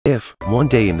If, one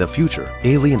day in the future,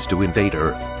 aliens do invade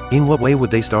Earth, in what way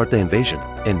would they start the invasion?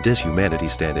 And does humanity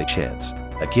stand a chance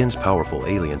against powerful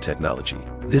alien technology?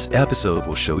 This episode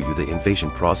will show you the invasion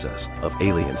process of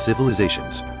alien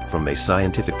civilizations from a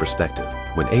scientific perspective.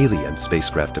 When alien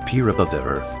spacecraft appear above the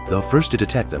Earth, the first to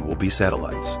detect them will be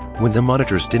satellites. When the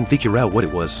monitors didn't figure out what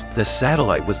it was, the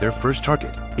satellite was their first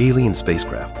target. Alien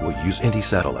spacecraft will use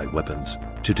anti-satellite weapons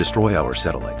to destroy our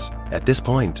satellites. At this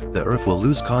point, the Earth will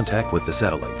lose contact with the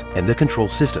satellite, and the control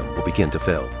system will begin to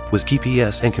fail. With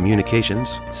GPS and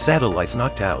communications, satellites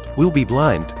knocked out, we'll be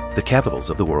blind. The capitals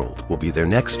of the world will be their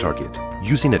next target.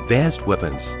 Using advanced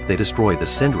weapons, they destroy the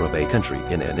center of a country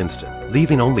in an instant,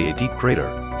 leaving only a deep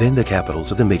crater. Then the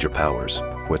capitals of the major powers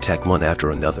were attacked one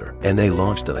after another, and they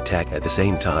launched the attack at the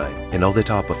same time, and all the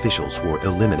top officials were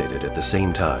eliminated at the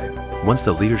same time. Once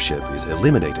the leadership is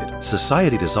eliminated,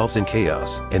 society dissolves in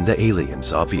chaos, and the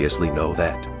aliens obviously know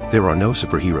that. There are no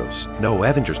superheroes, no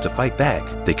Avengers to fight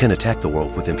back. They can attack the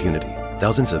world with impunity.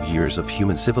 Thousands of years of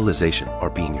human civilization are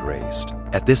being erased.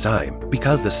 At this time,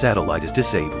 because the satellite is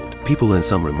disabled, people in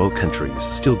some remote countries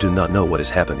still do not know what is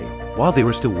happening. While they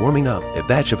were still warming up, a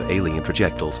batch of alien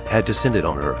projectiles had descended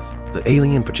on Earth. The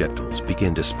alien projectiles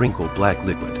began to sprinkle black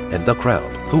liquid, and the crowd,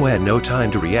 who had no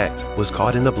time to react, was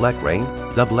caught in the black rain.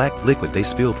 The black liquid they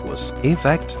spilled was, in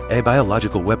fact, a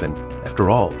biological weapon. After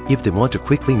all, if they want to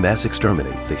quickly mass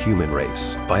exterminate the human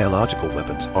race, biological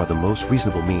weapons are the most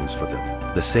reasonable means for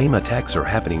them. The same attacks are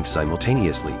happening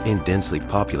simultaneously in densely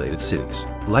populated cities.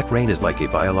 Black rain is like a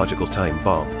biological time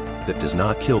bomb that does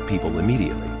not kill people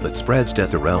immediately, but spreads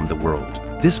death around the world.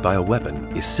 This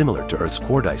bioweapon is similar to Earth's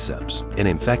cordyceps, and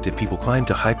infected people climb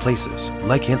to high places,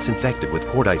 like ants infected with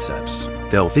cordyceps.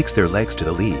 They'll fix their legs to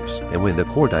the leaves, and when the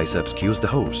cordyceps kills the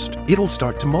host, it'll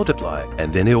start to multiply,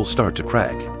 and then it'll start to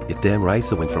crack. It then rides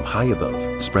the wind from high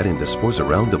above, spreading the spores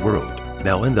around the world.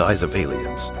 Now, in the eyes of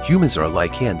aliens, humans are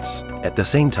like ants. At the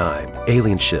same time,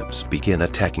 alien ships begin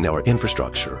attacking our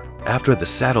infrastructure. After the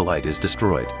satellite is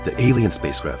destroyed, the alien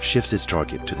spacecraft shifts its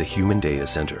target to the human data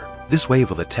center. This wave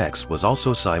of attacks was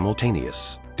also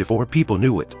simultaneous. Before people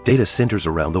knew it, data centers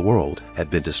around the world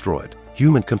had been destroyed.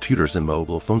 Human computers and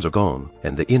mobile phones are gone,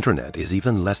 and the internet is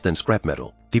even less than scrap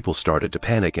metal. People started to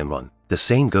panic and run. The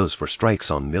same goes for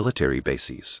strikes on military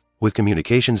bases. With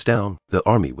communications down, the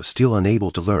army was still unable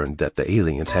to learn that the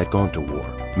aliens had gone to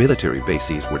war. Military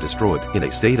bases were destroyed in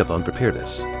a state of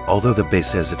unpreparedness. Although the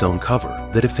base has its own cover,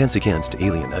 the defense against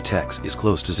alien attacks is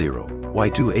close to zero. Why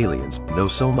do aliens know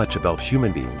so much about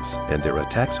human beings, and their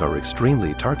attacks are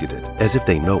extremely targeted, as if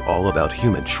they know all about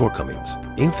human shortcomings?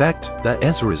 In fact, the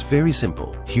answer is very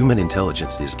simple. Human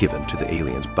intelligence is given to the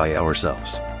aliens by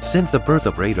ourselves. Since the birth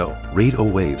of radio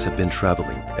waves have been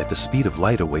traveling at the speed of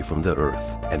light away from the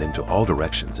Earth and into all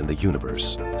directions in the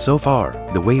universe. So far,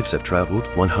 the waves have traveled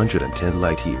 110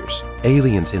 light years.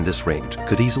 Aliens in this range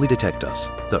could easily detect us.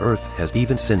 The Earth has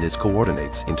even sent its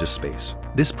coordinates into space.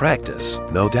 This practice,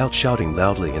 no doubt shouting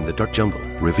loudly in the dark jungle,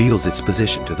 reveals its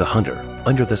position to the hunter.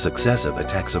 Under the successive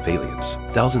attacks of aliens,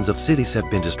 thousands of cities have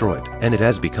been destroyed, and it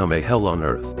has become a hell on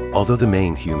Earth. Although the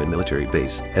main human military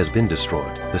base has been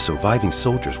destroyed, the surviving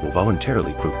soldiers will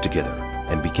voluntarily group together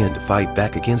and begin to fight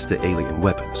back against the alien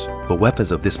weapons. But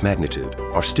weapons of this magnitude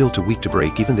are still too weak to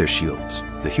break even their shields.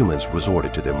 The humans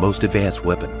resorted to their most advanced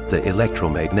weapon, the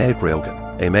electromagnetic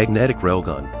railgun. A magnetic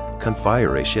railgun can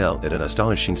fire a shell at an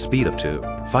astonishing speed of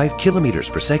 5 kilometers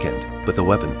per second, but the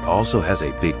weapon also has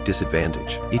a big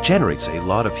disadvantage. It generates a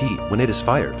lot of heat when it is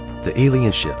fired. The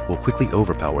alien ship will quickly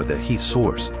overpower the heat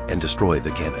source and destroy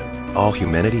the cannon. All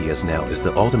humanity has now is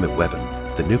the ultimate weapon,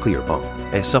 the nuclear bomb.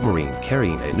 A submarine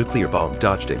carrying a nuclear bomb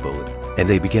dodged a bullet, and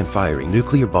they began firing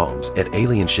nuclear bombs at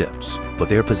alien ships. But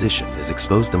their position is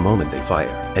exposed the moment they fire,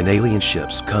 and alien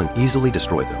ships can easily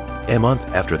destroy them. A month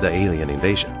after the alien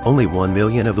invasion, only 1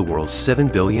 million of the world's 7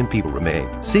 billion people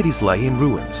remain. Cities lie in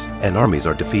ruins, and armies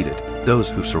are defeated. Those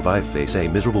who survive face a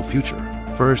miserable future.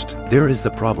 First, there is the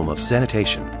problem of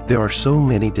sanitation. There are so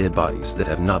many dead bodies that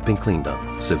have not been cleaned up,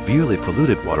 severely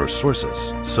polluted water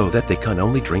sources, so that they can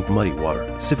only drink muddy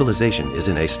water. Civilization is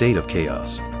in a state of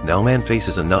chaos. Now man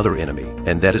faces another enemy,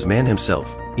 and that is man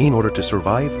himself. In order to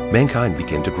survive, mankind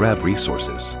began to grab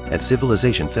resources, and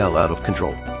civilization fell out of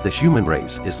control. The human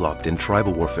race is locked in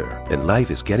tribal warfare, and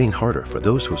life is getting harder for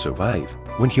those who survive.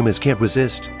 When humans can't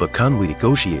resist, but can we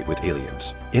negotiate with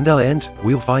aliens? In the end,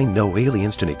 we'll find no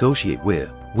aliens to negotiate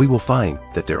with. We will find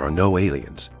that there are no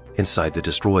aliens inside the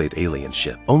destroyed alien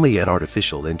ship, only an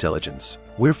artificial intelligence.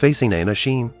 We're facing a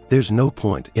machine. There's no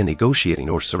point in negotiating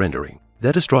or surrendering.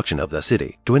 The destruction of the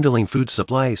city, dwindling food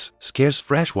supplies, scarce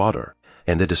fresh water,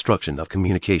 and the destruction of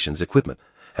communications equipment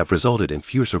have resulted in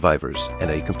fewer survivors and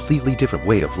a completely different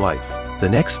way of life. The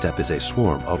next step is a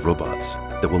swarm of robots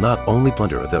that will not only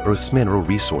plunder the Earth's mineral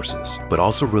resources, but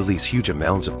also release huge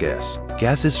amounts of gas.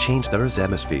 Gases change the Earth's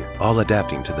atmosphere, all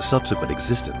adapting to the subsequent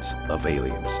existence of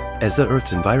aliens. As the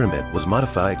Earth's environment was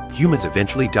modified, humans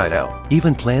eventually died out.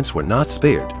 Even plants were not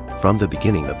spared. From the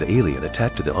beginning of the alien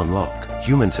attack to the unlock,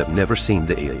 humans have never seen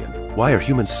the alien. Why are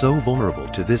humans so vulnerable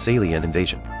to this alien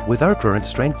invasion? With our current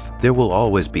strength, there will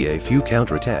always be a few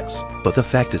counterattacks, but the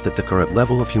fact is that the current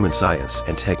level of human science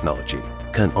and technology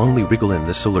can only wriggle in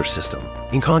the solar system.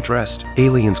 In contrast,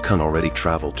 aliens can already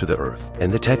travel to the Earth,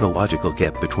 and the technological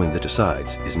gap between the two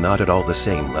sides is not at all the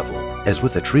same level. As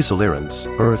with the Trisolarans,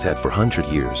 Earth had 400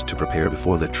 years to prepare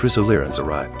before the Trisolarans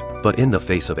arrived. But in the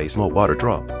face of a small water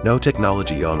drop, no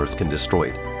technology on Earth can destroy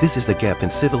it. This is the gap in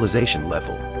civilization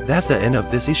level. That's the end of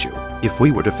this issue. If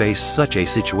we were to face such a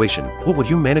situation, what would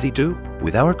humanity do?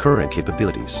 With our current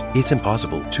capabilities, it's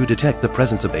impossible to detect the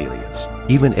presence of aliens.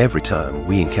 Even every time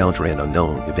we encounter an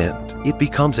unknown event, it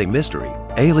becomes a mystery.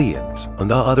 Aliens, on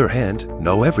the other hand,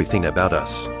 know everything about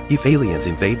us. If aliens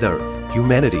invade the Earth,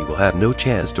 humanity will have no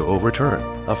chance to overturn.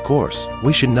 Of course,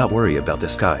 we should not worry about the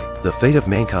sky. The fate of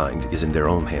mankind is in their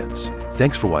own hands.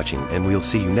 Thanks for watching, and we'll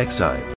see you next time.